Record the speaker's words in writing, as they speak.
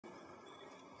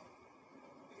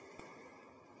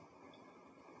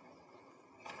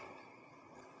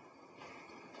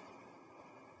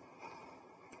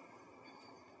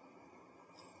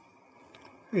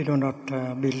We do not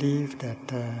believe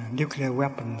that nuclear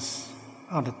weapons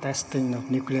or the testing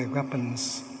of nuclear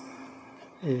weapons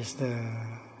is the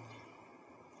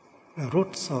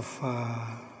roots of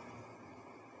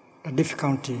the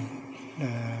difficulty,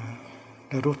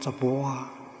 the roots of war.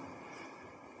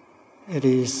 It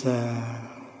is the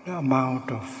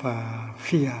amount of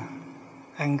fear,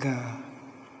 anger,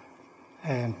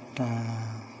 and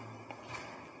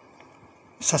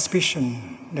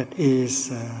suspicion that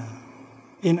is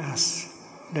in us,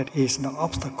 that is the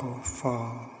obstacle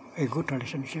for a good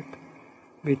relationship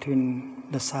between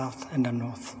the South and the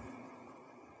North.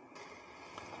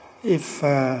 If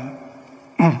there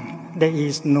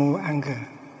is no anger,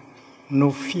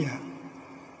 no fear,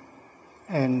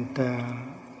 and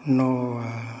no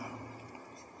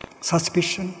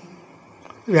suspicion,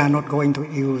 we are not going to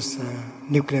use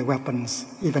nuclear weapons,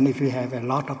 even if we have a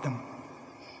lot of them.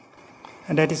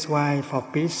 And that is why for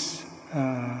peace,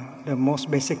 the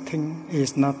most basic thing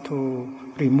is not to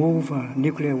remove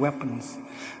nuclear weapons,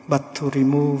 but to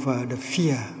remove the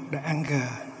fear, the anger,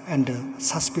 and the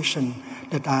suspicion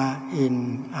that are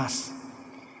in us.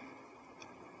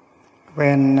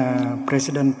 When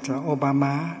President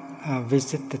Obama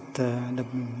visited the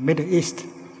Middle East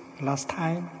last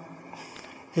time,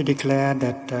 he declared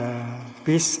that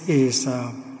peace is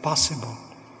possible.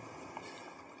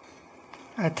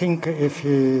 I think if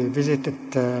he visited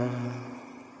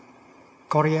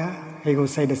Korea, he will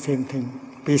say the same thing.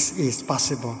 Peace is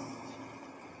possible.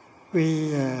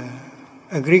 We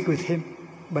agree with him,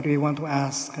 but we want to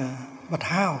ask, but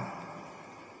how?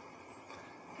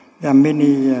 There are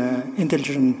many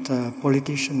intelligent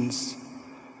politicians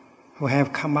who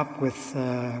have come up with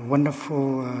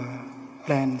wonderful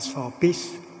plans for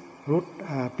peace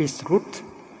route,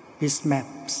 peace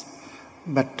maps.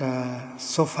 But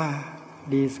so far,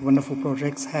 these wonderful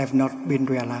projects have not been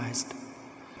realized.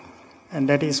 And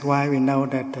that is why we know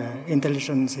that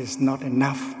intelligence is not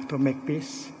enough to make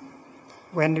peace.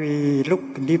 When we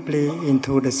look deeply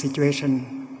into the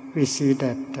situation, we see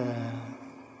that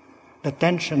the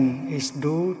tension is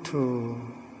due to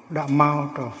the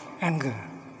amount of anger,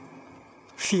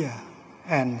 fear,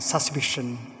 and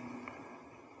suspicion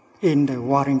in the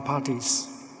warring parties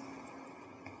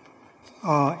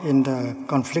or in the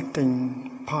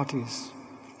conflicting parties.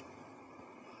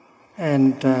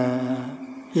 And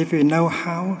if we know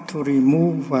how to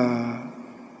remove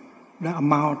the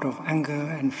amount of anger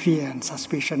and fear and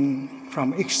suspicion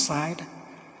from each side,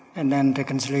 and then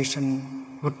reconciliation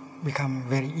would become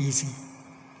very easy.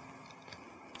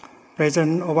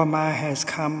 President Obama has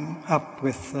come up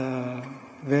with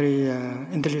very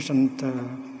intelligent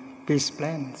peace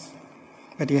plans,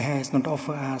 but he has not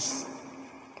offered us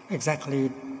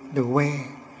exactly the way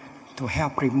to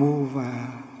help remove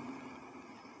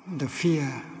the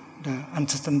fear, the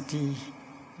uncertainty,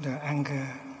 the anger,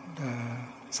 the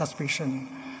suspicion,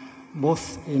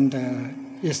 both in the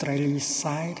Israeli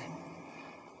side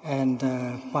and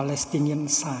the Palestinian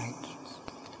side.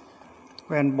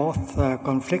 When both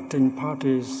conflicting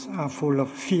parties are full of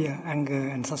fear, anger,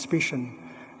 and suspicion,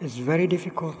 it's very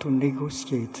difficult to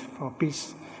negotiate for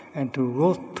peace and to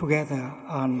work together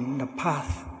on the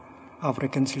path of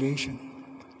reconciliation.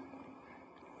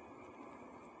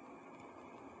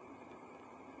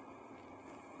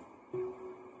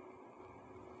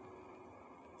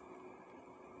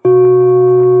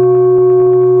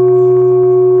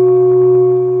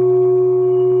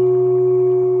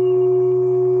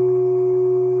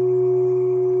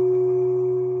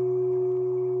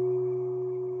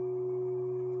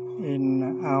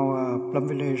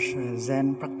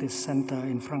 Zen Practice Center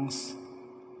in France,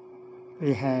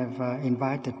 we have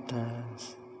invited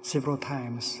several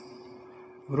times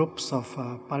groups of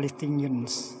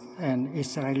Palestinians and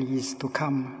Israelis to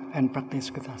come and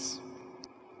practice with us.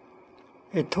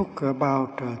 It took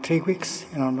about 3 weeks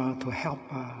in order to help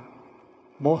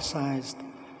both sides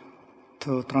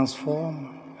to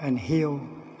transform and heal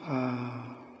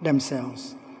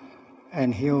themselves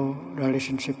and heal the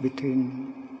relationship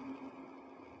between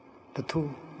the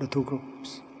two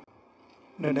groups.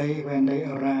 The day when they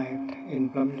arrived in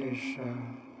Plum Village,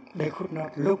 they could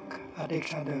not look at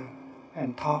each other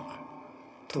and talk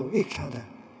to each other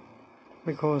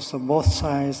because both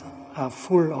sides are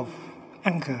full of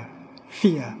anger,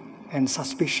 fear, and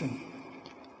suspicion.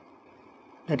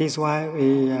 That is why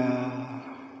we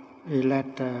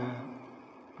let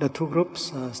the two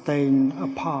groups staying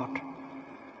apart,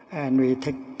 and we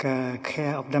take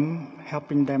care of them,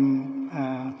 helping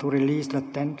them to release the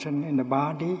tension in the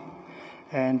body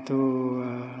and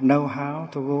to know how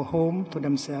to go home to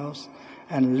themselves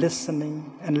and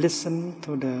listen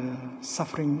to the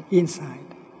suffering inside.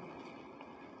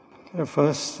 The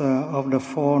first of the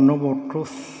Four Noble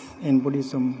Truths in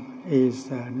Buddhism is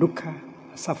dukkha,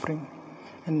 suffering.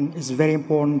 And it's very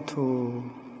important to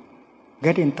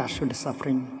get in touch with the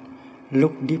suffering,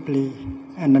 look deeply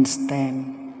and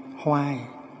understand why,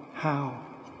 how,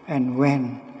 and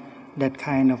when that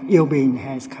kind of ill-being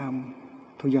has come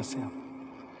to yourself.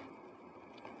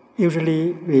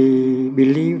 Usually we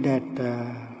believe that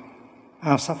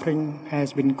our suffering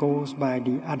has been caused by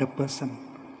the other person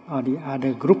or the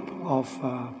other group of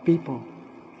people.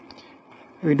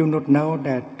 We do not know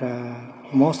that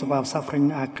most of our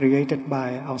suffering are created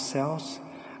by ourselves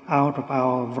out of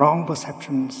our wrong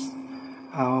perceptions,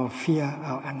 our fear,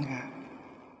 our anger.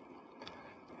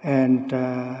 And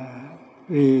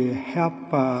we help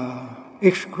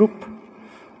each group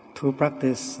to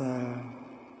practice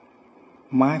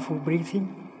mindful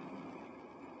breathing,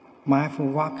 mindful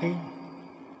walking,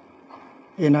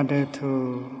 in order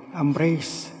to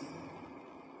embrace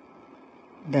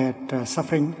that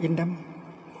suffering in them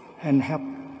and help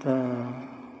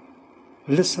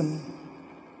listen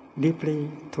deeply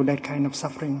to that kind of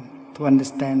suffering to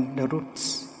understand the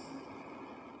roots.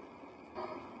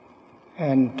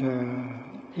 And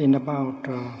in about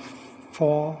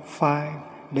 4-5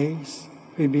 days,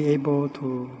 we'll be able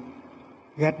to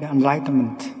get the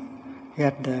enlightenment,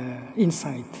 get the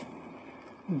insight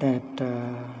that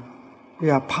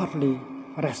we are partly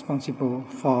responsible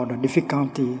for the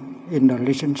difficulty in the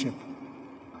relationship.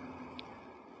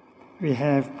 We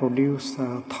have produced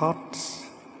thoughts,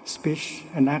 speech,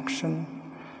 and action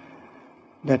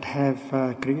that have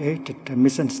created a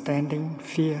misunderstanding,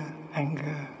 fear,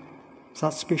 anger,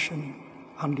 suspicion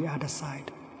on the other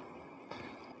side.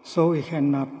 So we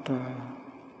cannot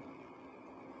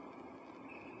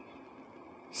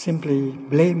simply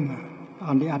blame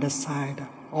on the other side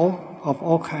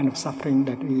all kind of suffering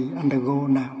that we undergo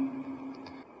now.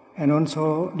 And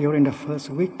also during the first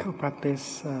week of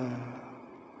practice,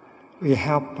 we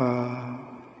help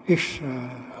each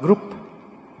group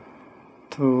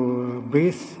to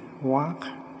breathe, walk,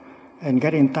 and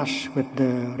get in touch with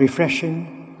the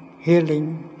refreshing,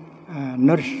 healing,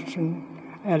 nourishing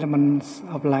elements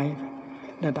of life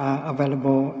that are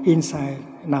available inside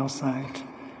and outside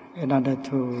in order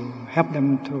to help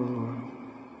them to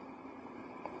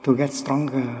get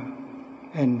stronger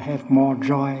and have more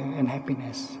joy and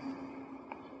happiness.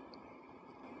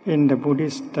 In the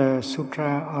Buddhist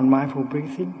Sutra on mindful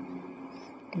breathing,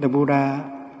 the Buddha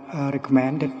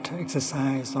recommended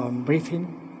exercise on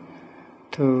breathing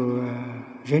to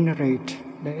generate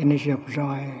the energy of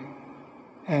joy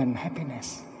and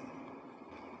happiness.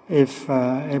 If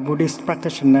a Buddhist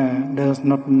practitioner does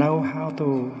not know how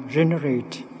to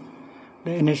generate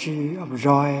the energy of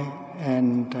joy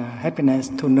and happiness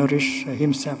to nourish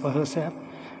himself or herself,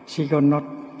 she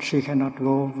cannot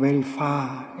go very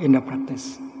far in the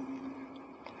practice.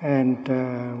 And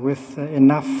with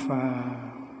enough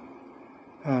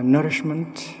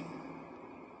nourishment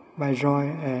by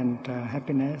joy and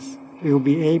happiness, we will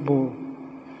be able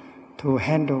to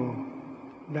handle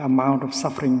the amount of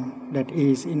suffering that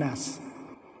is in us.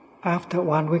 After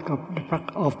 1 week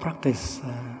of practice,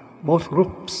 both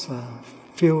groups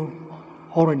feel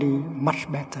already much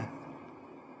better.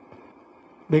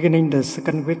 Beginning the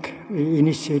second week, we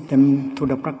initiate them to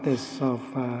the practice of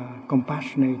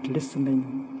compassionate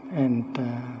listening and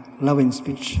loving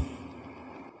speech.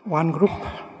 One group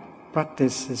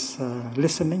practices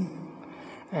listening,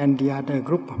 and the other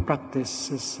group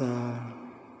practices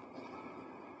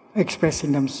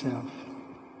expressing themselves.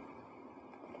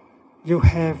 You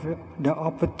have the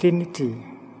opportunity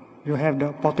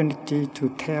to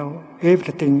tell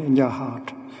everything in your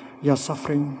heart, your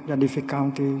suffering, your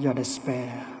difficulty, your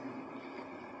despair.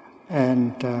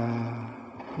 And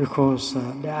because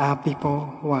there are people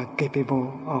who are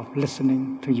capable of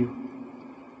listening to you.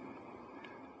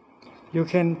 You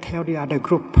can tell the other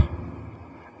group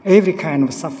every kind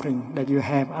of suffering that you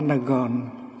have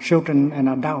undergone, children and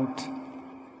adults.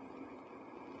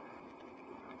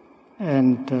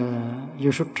 And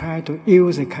you should try to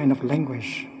use a kind of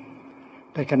language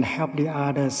that can help the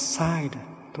other side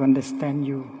to understand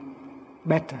you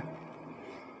better.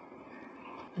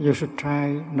 You should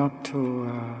try not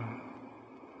to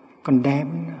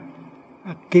condemn,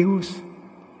 accuse,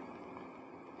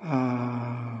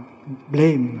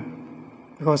 blame.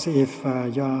 Because if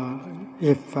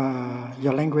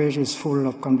your language is full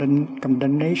of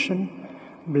condemnation,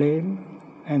 blame,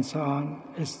 and so on,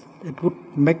 it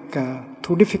would make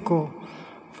too difficult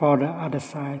for the other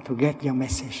side to get your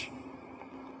message.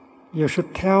 You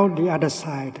should tell the other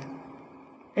side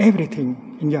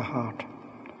everything in your heart,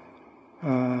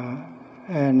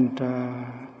 and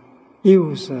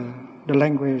use the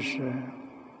language,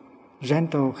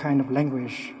 gentle kind of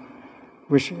language,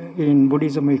 which in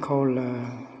Buddhism we call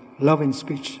loving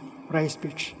speech, right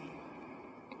speech.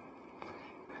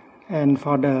 And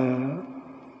for the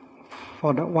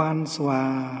ones who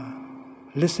are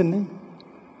listening,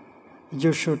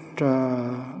 they should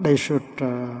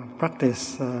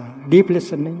practice deep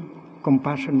listening,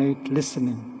 compassionate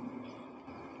listening.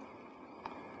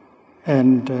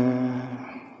 And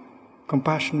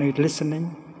compassionate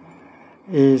listening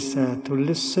is to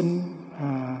listen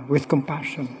with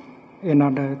compassion in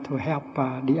order to help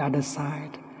the other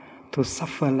side to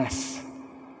suffer less.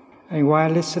 And while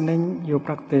listening, you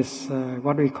practice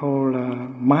what we call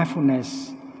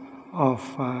mindfulness of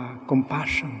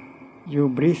compassion. You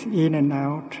breathe in and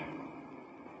out,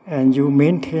 and you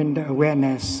maintain the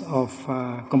awareness of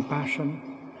compassion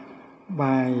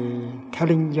by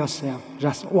telling yourself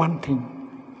just one thing: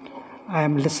 I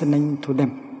am listening to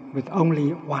them with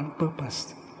only one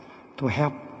purpose, to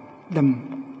help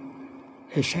them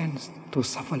a chance to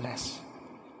suffer less.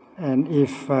 And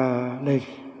if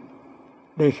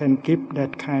they can keep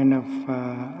that kind of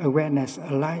awareness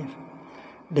alive,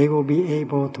 they will be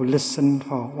able to listen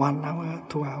for 1 hour,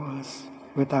 2 hours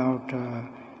without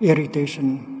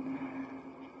irritation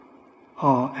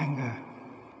or anger.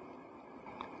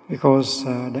 Because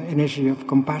the energy of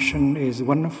compassion is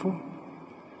wonderful.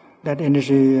 That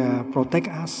energy protects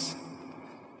us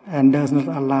and does not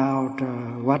allow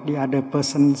what the other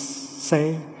person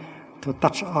say to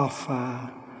touch off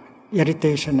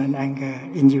irritation and anger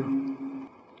in you.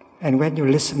 And when you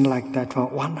listen like that for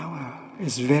 1 hour,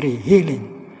 it's very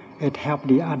healing. It helps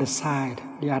the other side,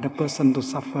 the other person to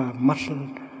suffer much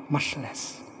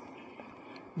less.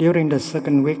 During the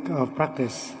second week of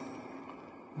practice,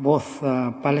 both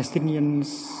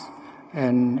Palestinians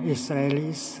and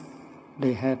Israelis,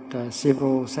 they had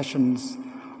several sessions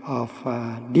of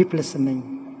deep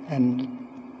listening and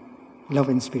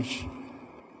loving speech.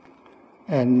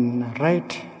 And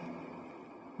right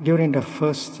during the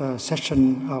first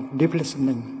session of deep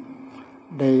listening,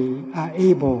 they are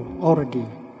able already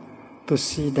to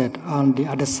see that on the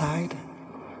other side,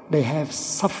 they have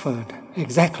suffered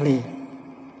exactly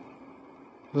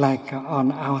like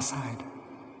on our side.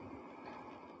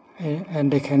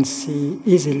 And they can see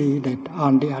easily that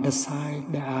on the other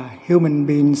side, there are human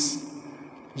beings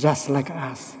just like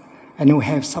us, and who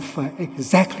have suffered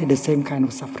exactly the same kind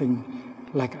of suffering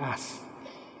like us.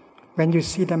 When you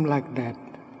see them like that,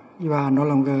 you are no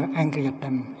longer angry at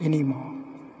them anymore.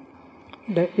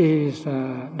 There is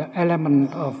the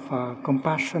element of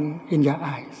compassion in your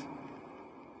eyes.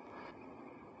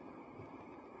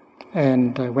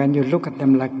 And when you look at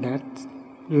them like that,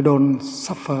 you don't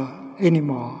suffer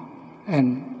anymore,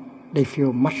 and they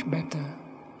feel much better.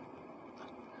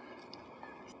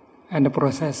 And the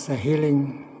process of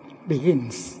healing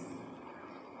begins.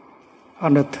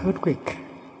 On the third week,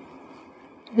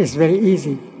 it's very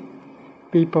easy.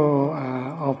 People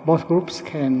of both groups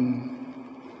can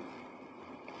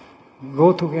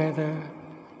go together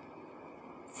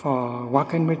for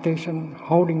walking meditation,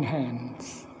 holding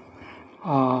hands,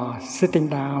 or sitting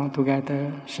down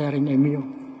together, sharing a meal.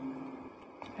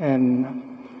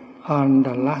 And on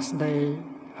the last day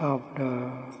of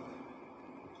the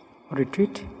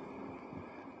retreat,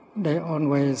 they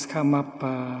always come up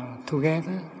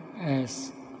together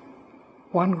as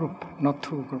one group, not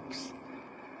two groups,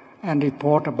 and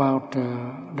report about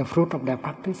the fruit of their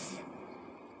practice.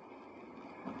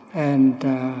 And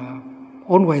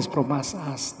always promise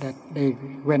us that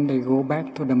when they go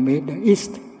back to the Middle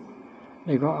East,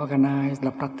 they go organize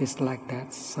the practice like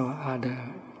that, so other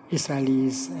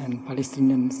Israelis and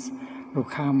Palestinians will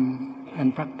come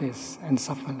and practice and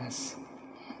suffer less.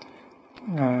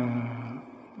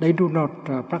 They do not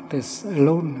practice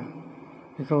alone,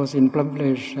 because in Plum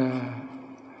Village,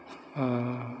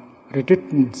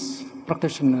 retreatants,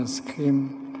 practitioners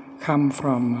come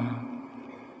from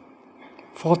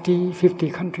 40, 50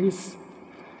 countries,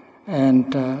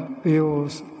 and we will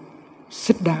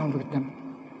sit down with them,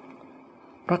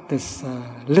 practice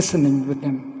listening with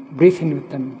them, breathing with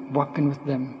them, walking with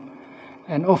them,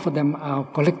 and offer them our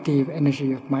collective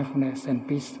energy of mindfulness and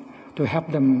peace to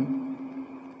help them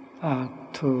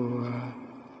to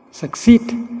succeed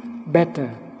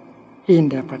better in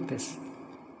their practice.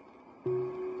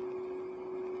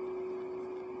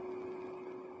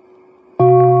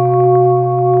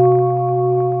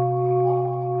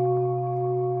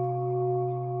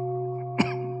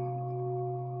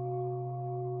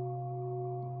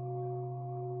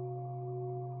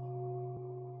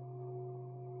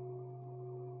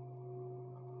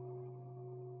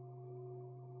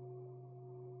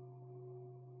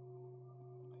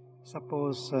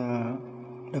 Suppose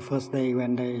the first day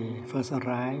when they first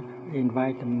arrive, we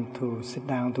invite them to sit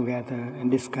down together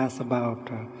and discuss about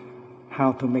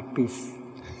how to make peace.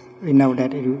 We know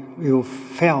that it will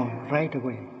fail right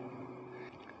away.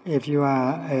 If you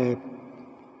are a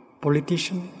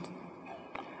politician,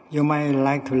 you might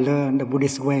like to learn the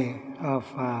Buddhist way of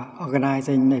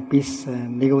organizing a peace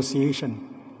negotiation.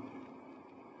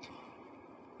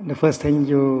 The first thing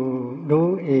you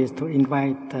do is to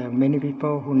invite many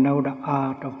people who know the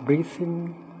art of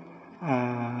breathing,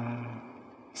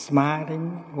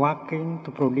 smiling, walking to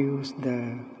produce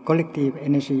the collective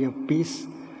energy of peace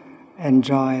and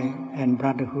joy and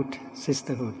brotherhood,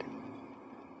 sisterhood.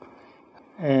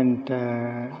 And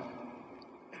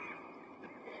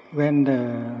when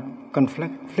the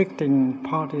conflicting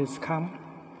parties come,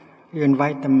 you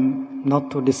invite them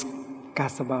not to discuss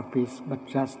about peace, but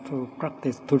just to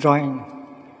practice, to join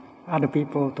other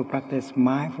people to practice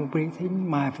mindful breathing,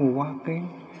 mindful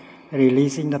walking,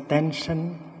 releasing the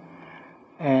tension,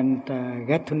 and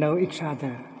get to know each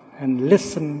other and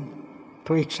listen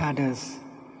to each other's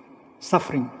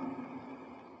suffering.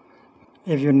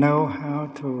 If you know how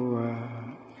to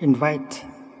invite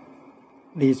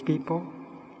these people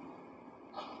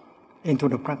into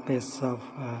the practice of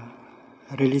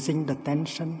releasing the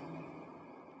tension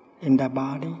in the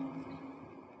body,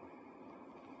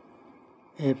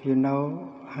 if you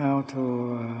know how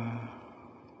to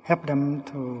help them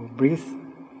to breathe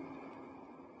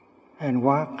and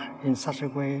walk in such a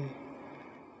way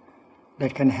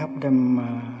that can help them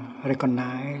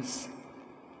recognize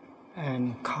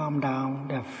and calm down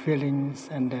their feelings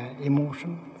and their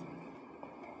emotions,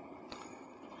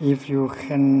 if you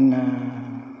can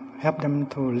help them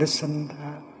to listen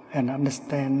and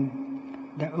understand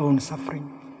their own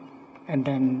suffering, and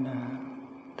then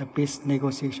the peace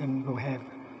negotiation will have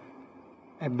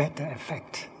a better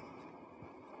effect.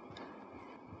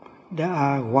 There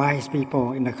are wise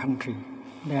people in the country.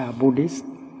 They are Buddhist,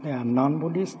 they are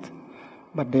non-Buddhist,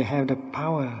 but they have the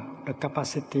power, the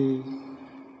capacity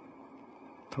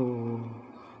to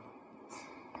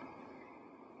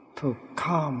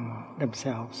calm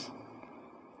themselves,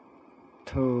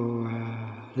 to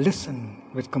listen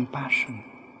with compassion.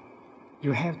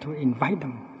 You have to invite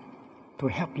them to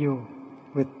help you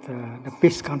with the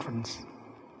peace conference.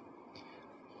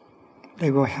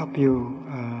 They will help you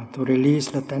to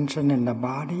release the tension in the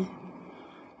body,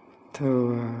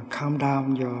 to calm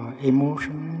down your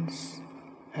emotions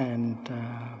and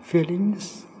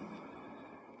feelings,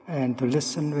 and to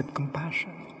listen with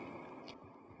compassion.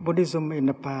 Buddhism in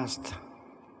the past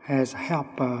has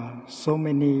helped so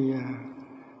many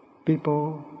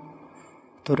people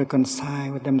to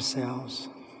reconcile with themselves,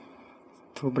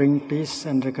 to bring peace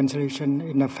and reconciliation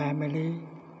in the family,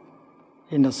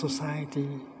 in the society,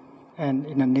 and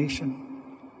in a nation.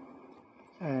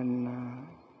 And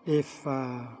if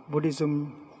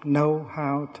Buddhism know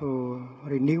how to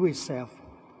renew itself,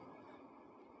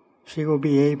 she will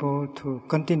be able to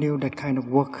continue that kind of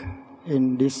work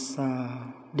in these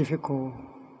difficult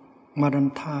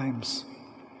modern times.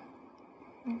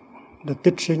 The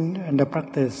teaching and the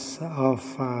practice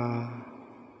of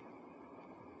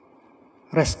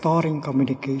restoring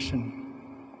communication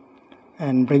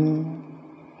and bring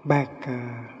back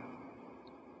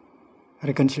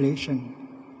reconciliation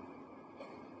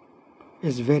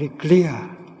is very clear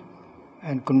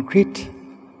and concrete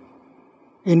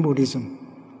in Buddhism.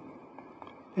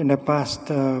 In the past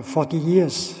 40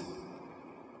 years,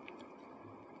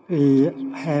 we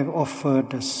have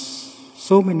offered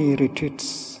so many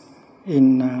retreats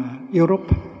in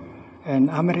Europe and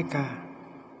America.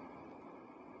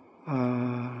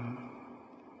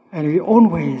 And we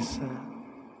always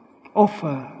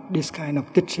offer this kind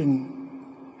of teaching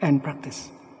and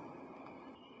practice.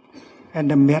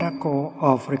 And the miracle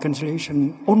of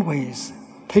reconciliation always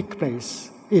take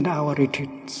place in our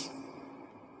retreats.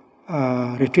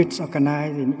 Retreats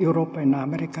organized in Europe and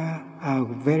America are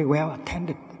very well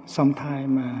attended.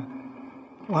 Sometimes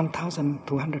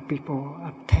 1,200 people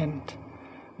attend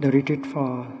the retreat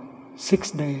for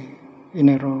 6 days in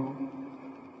a row.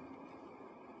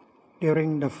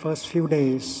 During the first few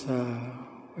days,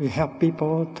 we help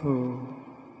people to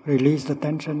release the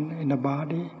tension in the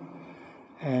body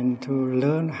and to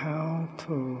learn how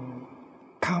to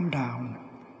calm down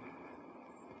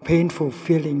painful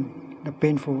feeling, the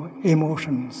painful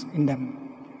emotions in them.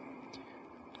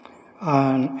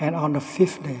 And on the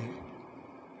 5th day,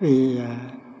 we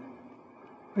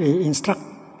instruct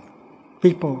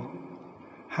people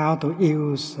how to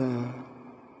use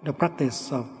the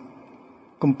practice of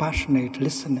compassionate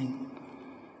listening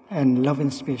and loving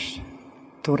speech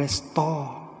to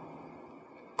restore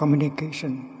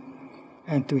communication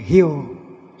and to heal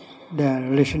their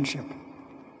relationship.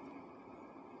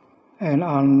 And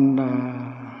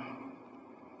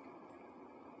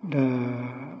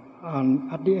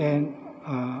at the end,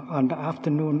 on the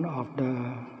afternoon of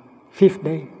the 5th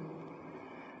day,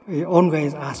 we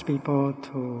always ask people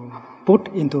to put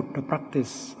into the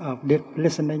practice of deep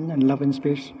listening and loving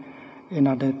speech in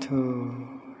order to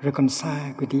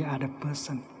reconcile with the other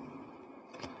person.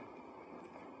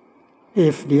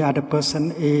 If the other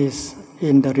person is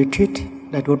in the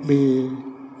retreat, that would be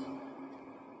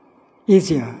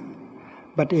easier.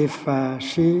 But if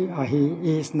she or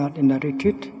he is not in the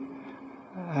retreat,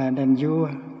 then you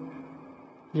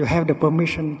have the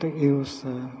permission to use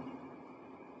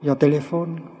your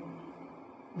telephone,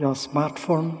 your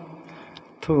smartphone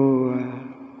to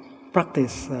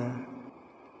practice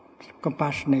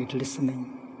compassionate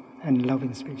listening and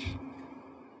loving speech.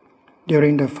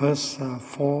 During the first 4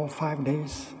 or 5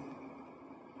 days,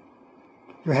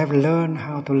 you have learned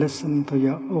how to listen to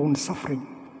your own suffering.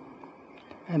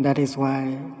 And that is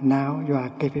why now you are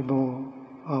capable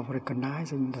of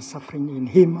recognizing the suffering in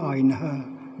him or in her,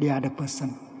 the other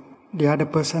person. The other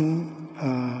person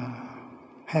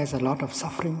has a lot of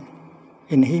suffering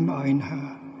in him or in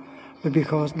her, but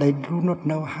because they do not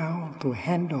know how to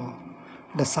handle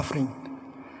the suffering,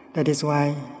 that is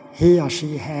why he or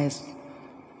she has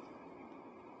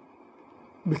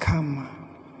become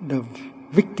the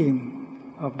victim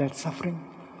of that suffering,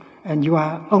 and you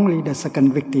are only the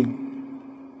second victim.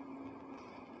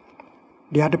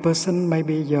 The other person may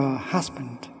be your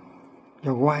husband,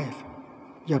 your wife,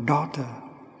 your daughter,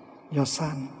 your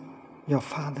son, your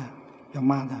father, your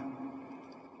mother.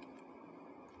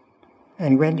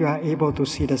 And when you are able to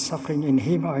see the suffering in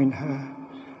him or in her,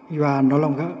 you are no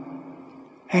longer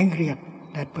angry at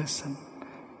that person.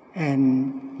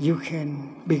 And you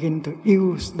can begin to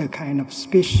use the kind of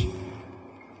speech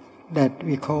that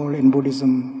we call in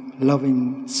Buddhism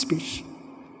loving speech.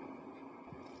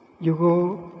 You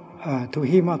go to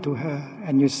him or to her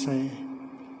and you say,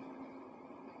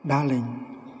 "Darling,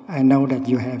 I know that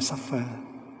you have suffered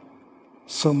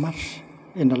so much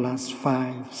in the last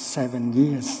 5, 7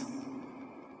 years.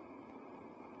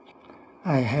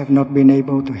 I have not been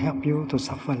able to help you to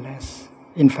suffer less.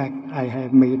 In fact, I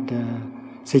have made the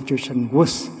situation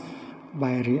worse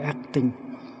by reacting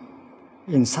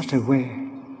in such a way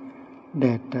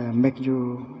that make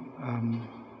you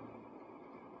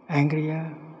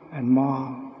angrier and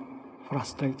more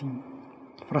frustrated.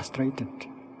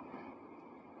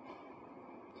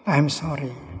 I'm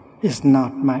sorry. It's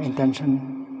not my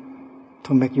intention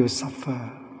to make you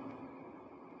suffer.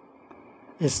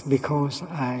 It's because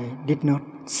I did not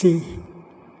see,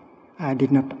 I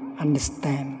did not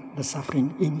understand the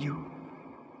suffering in you.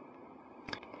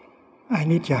 I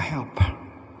need your help.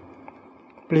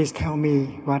 Please tell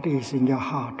me what is in your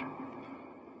heart,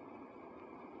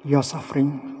 your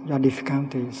suffering, your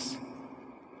difficulties.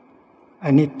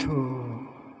 I need to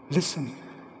listen.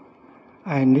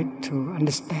 I need to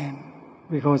understand,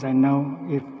 because I know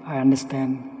if I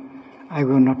understand, I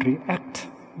will not react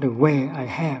the way I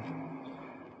have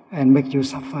and make you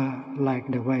suffer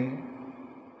like the way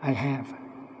I have.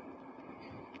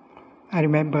 I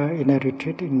remember in a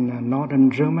retreat in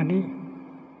northern Germany,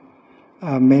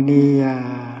 many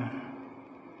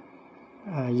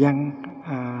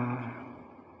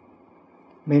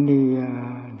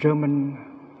German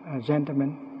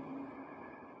gentlemen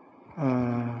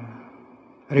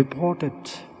reported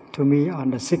to me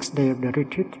on the 6th day of the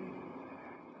retreat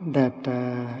that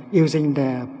using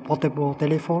their portable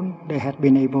telephone, they had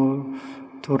been able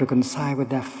to reconcile with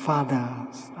their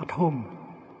fathers at home.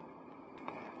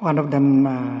 One of them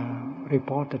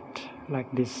reported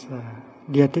like this,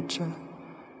 "Dear teacher,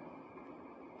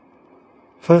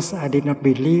 first I did not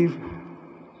believe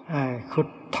I could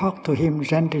talk to him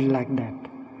gently like that,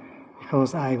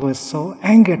 because I was so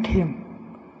angry at him.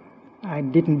 I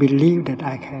didn't believe that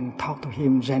I can talk to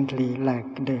him gently like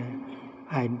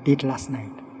I did last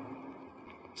night.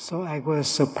 So I was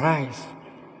surprised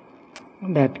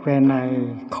that when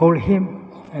I called him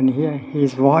and hear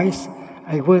his voice,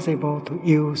 I was able to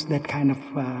use that kind of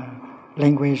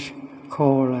language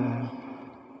called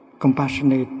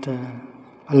compassionate,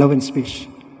 loving speech.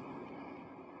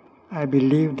 I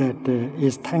believe that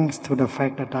it's thanks to the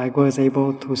fact that I was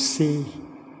able to see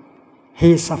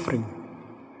his suffering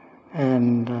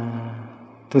and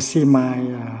to see my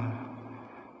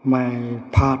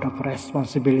part of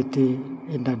responsibility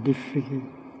in the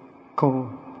difficult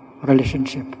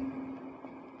relationship.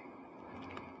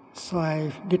 So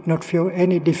I did not feel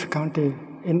any difficulty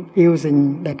in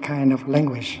using that kind of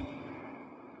language.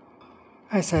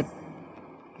 I said,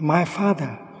 "My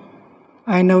father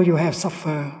I know you have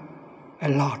suffered a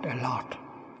lot.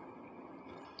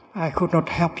 I could not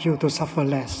help you to suffer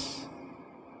less.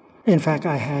 In fact,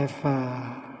 I have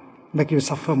make you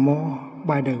suffer more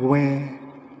by the way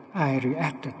I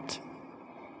reacted.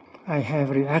 I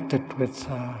have reacted with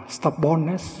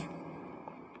stubbornness,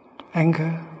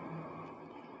 anger,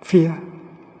 fear.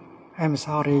 I'm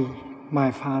sorry,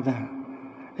 my father.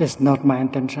 It's not my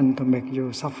intention to make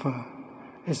you suffer.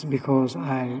 It's because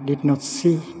I did not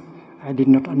see, I did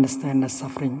not understand the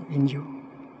suffering in you.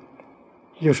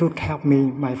 You should help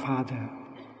me, my father.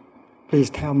 Please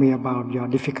tell me about your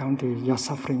difficulty, your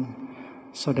suffering,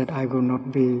 so that I would not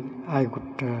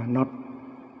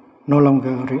no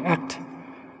longer react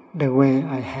the way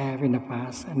I have in the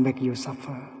past and make you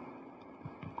suffer.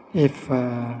 If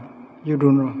you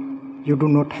do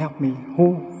not help me,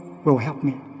 who will help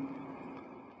me?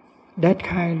 That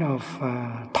kind of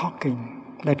talking,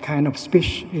 that kind of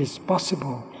speech is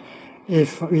possible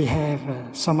if we have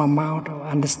some amount of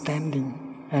understanding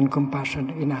and compassion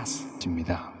in us.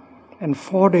 And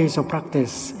 4 days of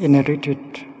practice in a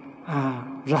retreat are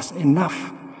just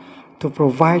enough to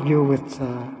provide you with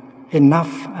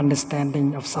enough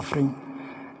understanding of suffering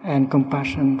and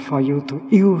compassion for you to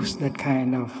use that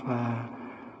kind of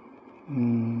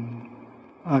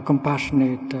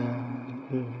compassionate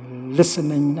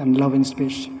listening and loving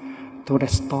speech to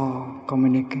restore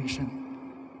communication.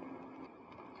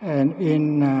 And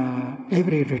in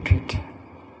every retreat,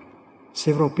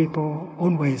 several people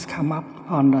always come up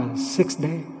on the 6th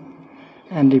day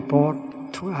and report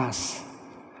to us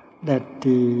that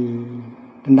the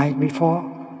night before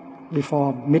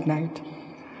midnight,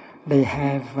 they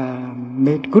have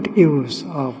made good use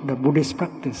of the Buddhist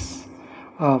practice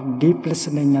of deep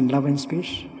listening and loving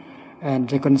speech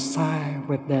and reconcile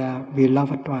with their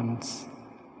beloved ones.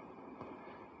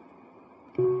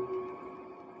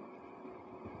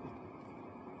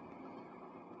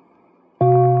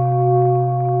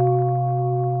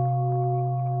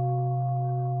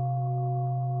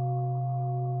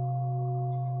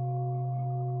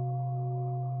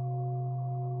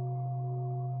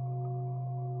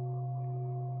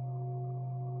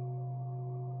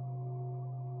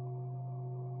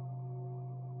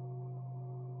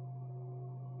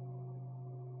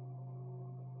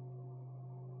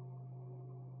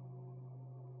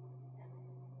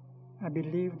 I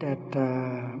believe that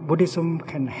Buddhism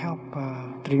can help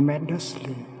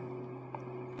tremendously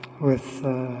with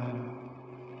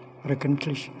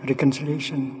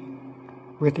reconciliation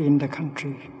within the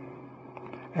country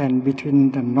and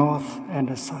between the North and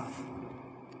the South.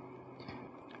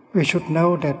 We should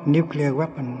know that nuclear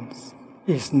weapons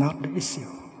is not the issue.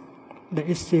 The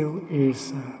issue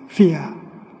is fear,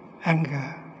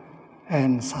 anger,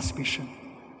 and suspicion.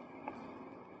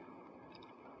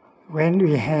 When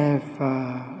we have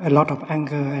a lot of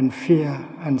anger and fear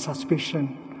and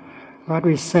suspicion, what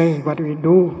we say, what we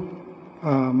do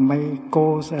may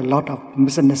cause a lot of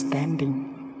misunderstanding.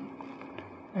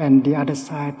 And the other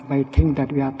side may think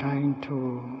that we are trying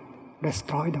to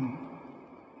destroy them,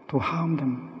 to harm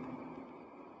them.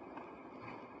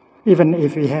 Even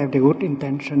if we have the good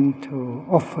intention to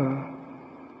offer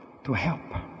to help.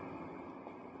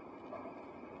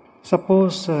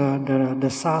 Suppose the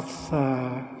South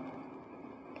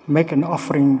make an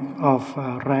offering of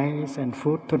rice and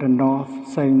food to the North,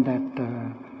 saying that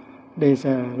there is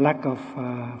a lack of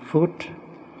food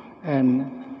and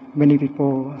many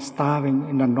people are starving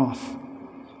in the North.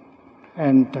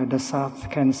 And the South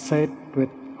can say it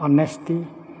with honesty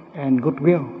and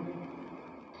goodwill.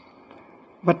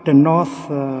 But the North,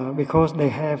 because they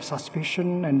have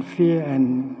suspicion and fear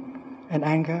and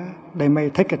anger, they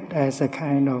may take it as a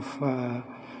kind of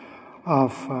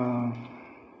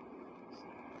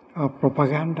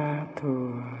propaganda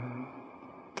to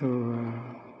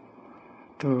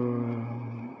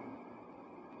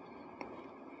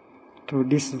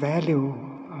disvalue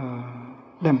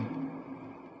them.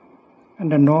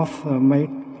 And the North may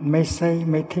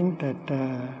think that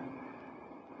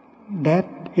that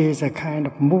is a kind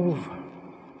of move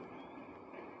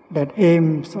that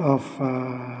aims of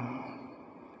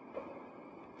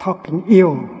talking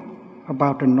ill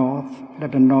about the North,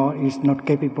 that the North is not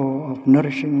capable of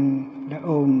nourishing their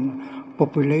own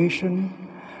population,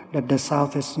 that the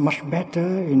South is much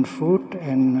better in food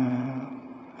and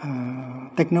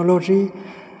technology,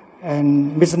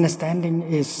 and misunderstanding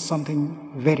is something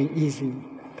very easy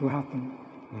to happen.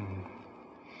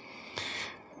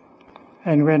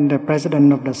 And when the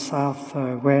president of the South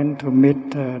went to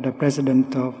meet the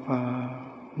president of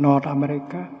North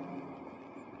America,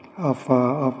 of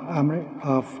the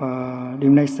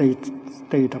United States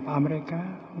of America,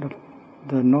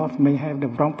 the North may have the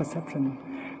wrong perception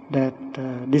that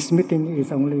this meeting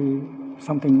is only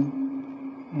something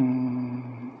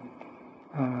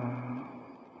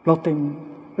plotting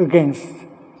against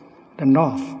the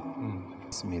North.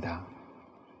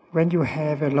 When you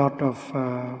have a lot of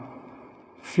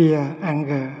fear,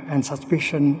 anger, and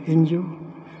suspicion in you,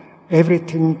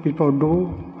 everything people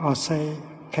do or say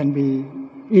can be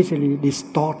easily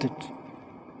distorted.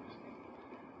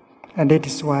 And that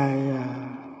is why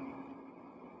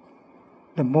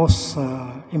the most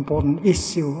important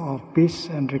issue of peace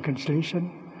and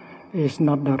reconciliation is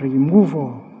not the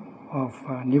removal of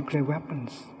nuclear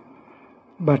weapons,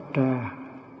 but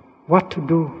what to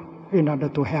do in order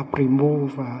to help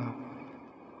remove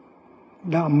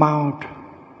the amount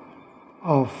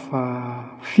of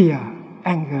fear,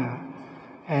 anger,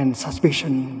 and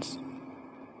suspicions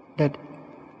that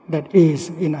is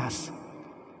in us.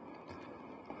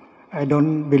 I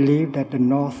don't believe that the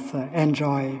North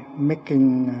enjoy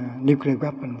making nuclear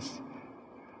weapons.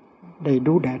 They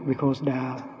do that because they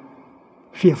are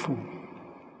fearful.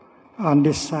 On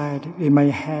this side, we may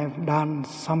have done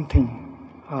something,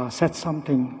 said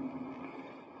something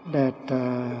that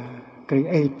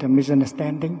create a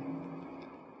misunderstanding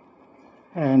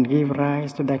and give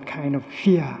rise to that kind of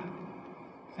fear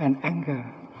and anger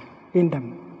in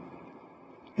them.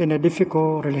 In a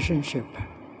difficult relationship,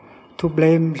 to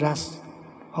blame just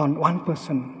on one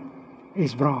person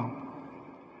is wrong.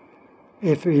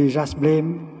 If we just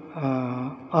blame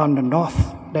on the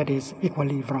North, that is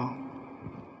equally wrong.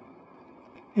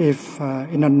 If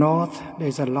in the North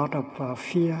there's a lot of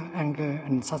fear, anger,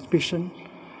 and suspicion,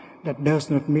 that does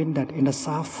not mean that in the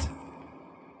South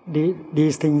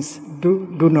these things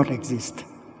do not exist.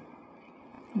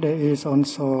 There is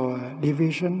also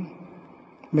division,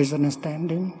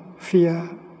 misunderstanding, fear,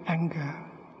 anger,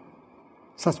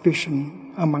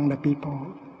 suspicion among the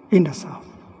people in the South.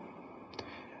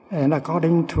 And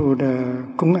according to the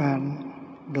Kung An,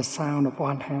 the sound of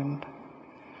one hand,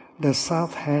 the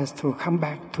South has to come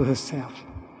back to herself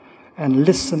and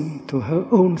listen to her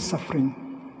own suffering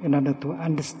in order to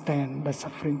understand the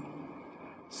suffering,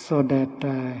 so that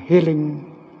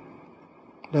healing,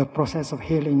 the process of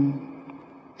healing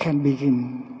can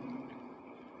begin.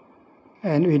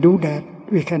 And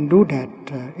we can do that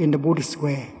in the Buddhist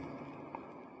way.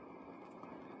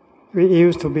 We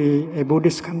used to be a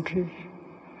Buddhist country,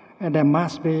 and there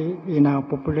must be in our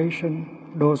population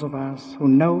those of us who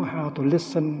know how to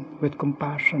listen with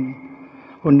compassion,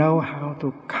 who know how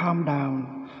to calm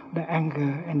down the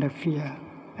anger and the fear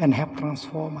and help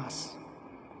transform us.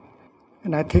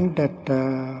 And I think that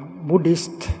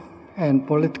Buddhist and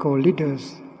political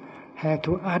leaders have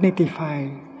to identify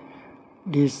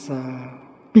these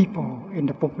people in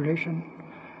the population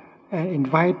and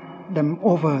invite them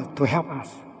over to help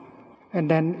us. And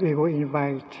then we will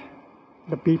invite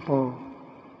the people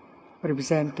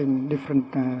representing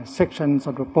different sections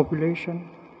of the population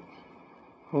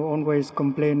who always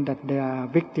complain that they are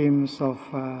victims of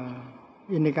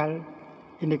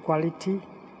inequality,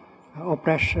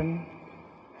 oppression,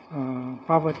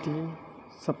 poverty,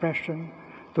 suppression,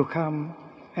 to come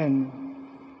and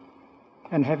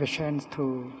have a chance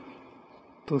to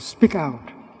speak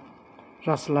out,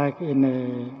 just like in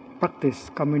a practice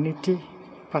community,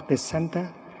 practice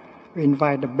center. We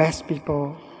invite the best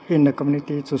people in the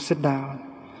community to sit down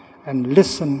and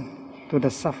listen to the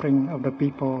suffering of the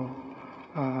people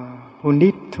who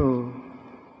need to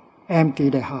empty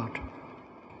their heart.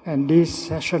 And these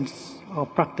sessions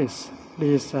of practice,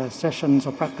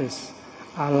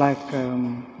 are like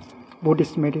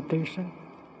Buddhist meditation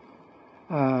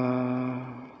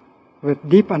with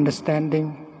deep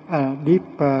understanding, deep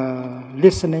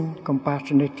listening,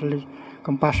 compassionate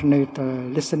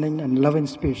listening and loving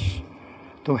speech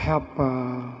to help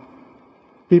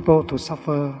people to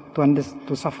suffer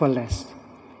less.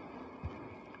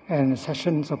 And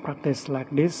sessions of practice like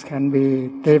this can be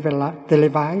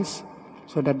televised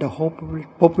so that the whole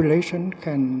population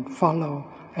can follow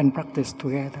and practice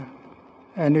together.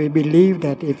 And we believe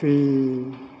that if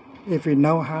we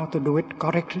know how to do it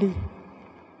correctly,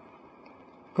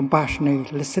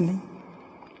 compassionate listening,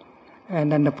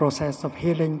 and then the process of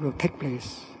healing will take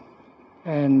place.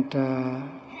 And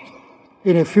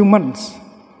in a few months,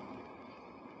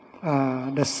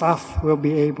 the South will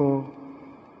be able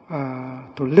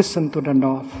to listen to the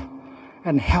North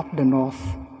and help the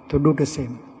North to do the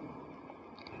same.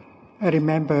 I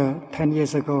remember 10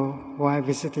 years ago while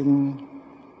visiting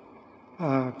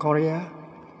Korea,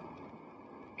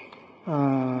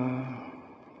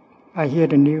 I hear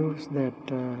the news that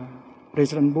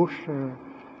President Bush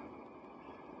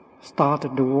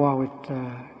started the war with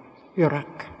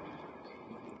Iraq.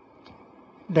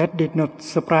 That did not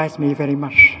surprise me very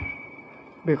much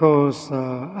because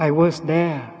I was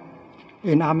there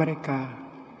in America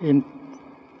in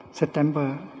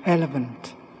September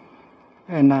 11th,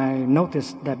 and I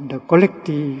noticed that the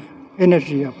collective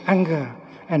energy of anger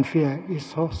and fear is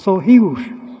so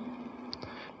huge.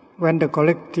 When the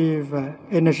collective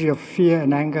energy of fear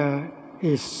and anger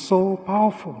is so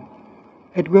powerful,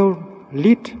 it will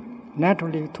lead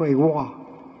naturally to a war.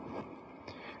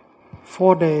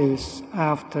 4 days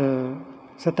after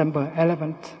September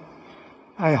 11th,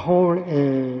 I hold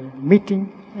a meeting,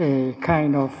 a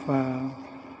kind of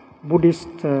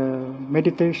Buddhist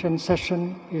meditation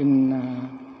session in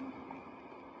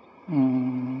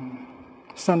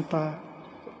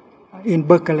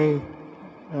Berkeley,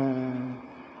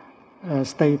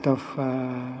 state of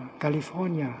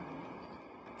California.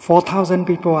 4,000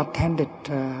 people attended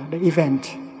the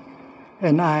event,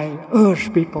 and I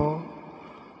urged people,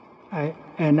 I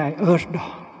urged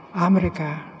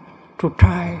America to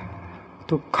try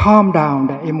to calm down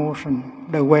the emotion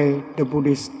the way the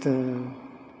Buddhists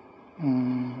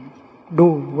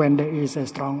do when there is a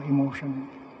strong emotion.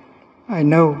 I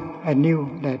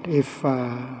knew that if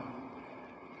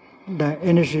the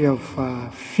energy of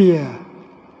fear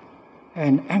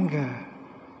and anger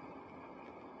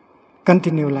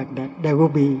continue like that, there will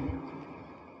be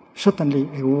certainly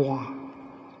a war.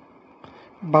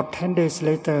 About 10 days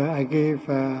later, I gave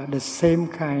the same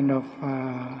kind of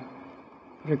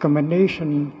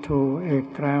recommendation to a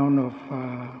crowd of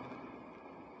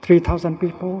 3,000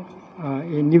 people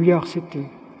in New York City,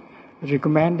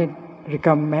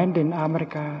 recommending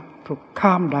America to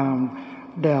calm down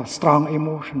their strong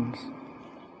emotions.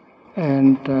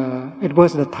 And it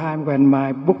was the time when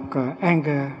my book,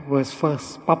 Anger, was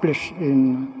first published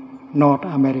in North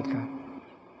America.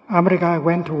 America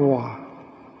went to war.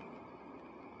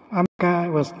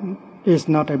 America is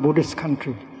not a Buddhist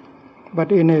country.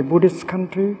 But in a Buddhist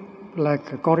country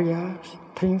like Korea,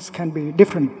 things can be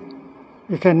different.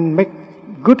 You can make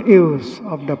good use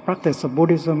of the practice of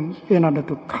Buddhism in order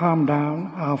to calm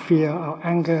down our fear, our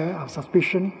anger, our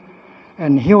suspicion,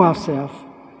 and heal ourselves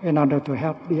in order to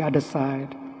help the other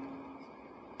side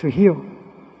to heal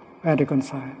and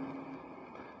reconcile.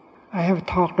 I have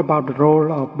talked about the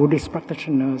role of Buddhist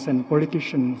practitioners and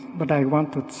politicians, but I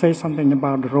want to say something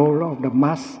about the role of the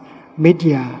mass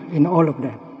media in all of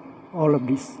that, all of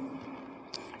this.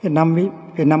 A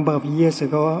number of years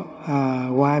ago,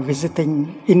 while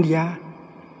visiting India,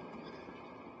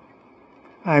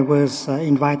 I was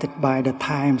invited by the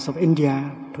Times of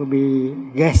India to be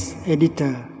guest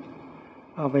editor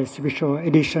of a spiritual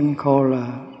edition called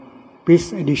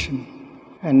Peace Edition.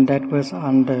 And that was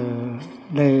on the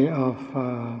day of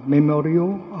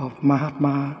memorial of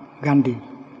Mahatma Gandhi.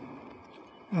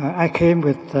 I came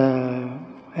with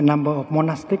a number of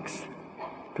monastics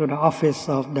to the office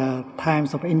of the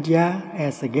Times of India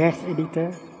as a guest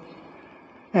editor.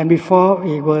 And before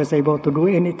we was able to do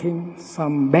anything,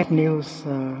 some bad news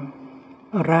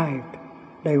arrived.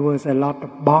 There was a lot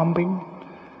of bombing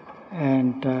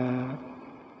and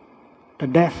the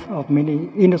death of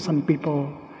many innocent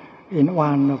people in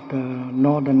one of the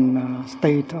northern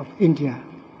state of India.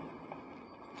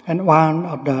 And one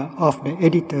of the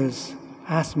editors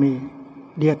asked me,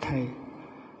 "Dear Thầy,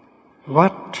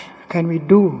 what can we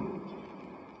do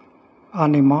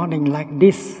on a morning like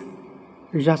this?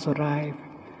 We just arrived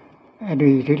and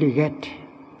we really get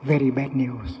very bad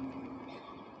news."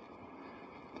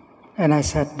 And I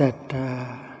said that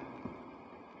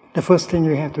the first thing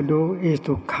we have to do is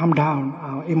to calm down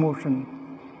our emotion,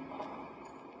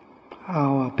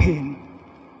 our pain.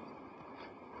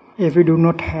 If we do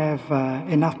not have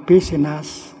enough peace in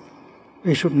us,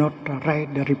 we should not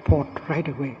write the report right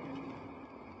away.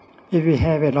 If we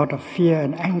have a lot of fear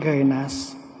and anger in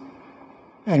us,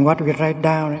 and what we write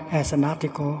down as an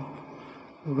article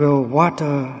will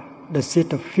water the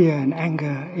seed of fear and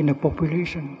anger in the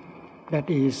population, that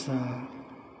is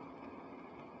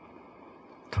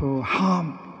to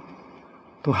harm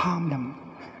them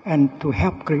and to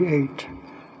help create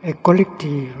a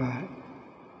collective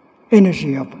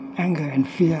energy of anger and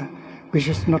fear, which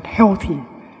is not healthy,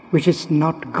 which is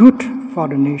not good for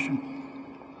the nation.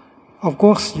 Of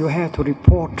course, you have to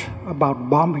report about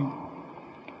bombing,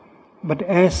 but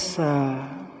as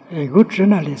a good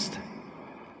journalist,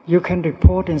 you can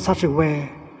report in such a way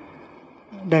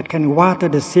that can water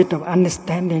the seed of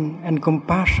understanding and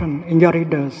compassion in your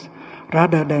readers,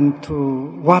 rather than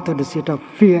to water the seed of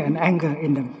fear and anger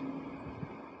in them.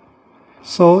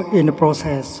 So in the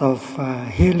process of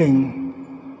healing,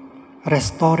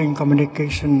 restoring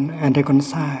communication and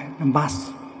reconcile, the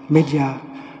mass media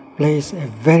plays a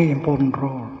very important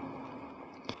role.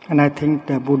 And I think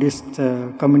the Buddhist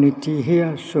community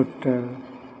here should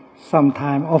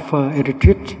sometime offer a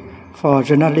retreat for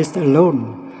journalists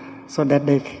alone, so that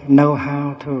they know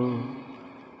how to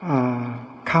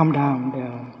calm down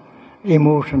their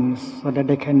emotions, so that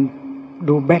they can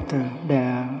do better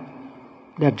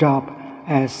their job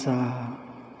as a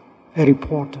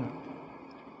reporter.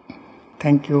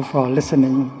 Thank you for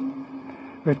listening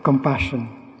with compassion.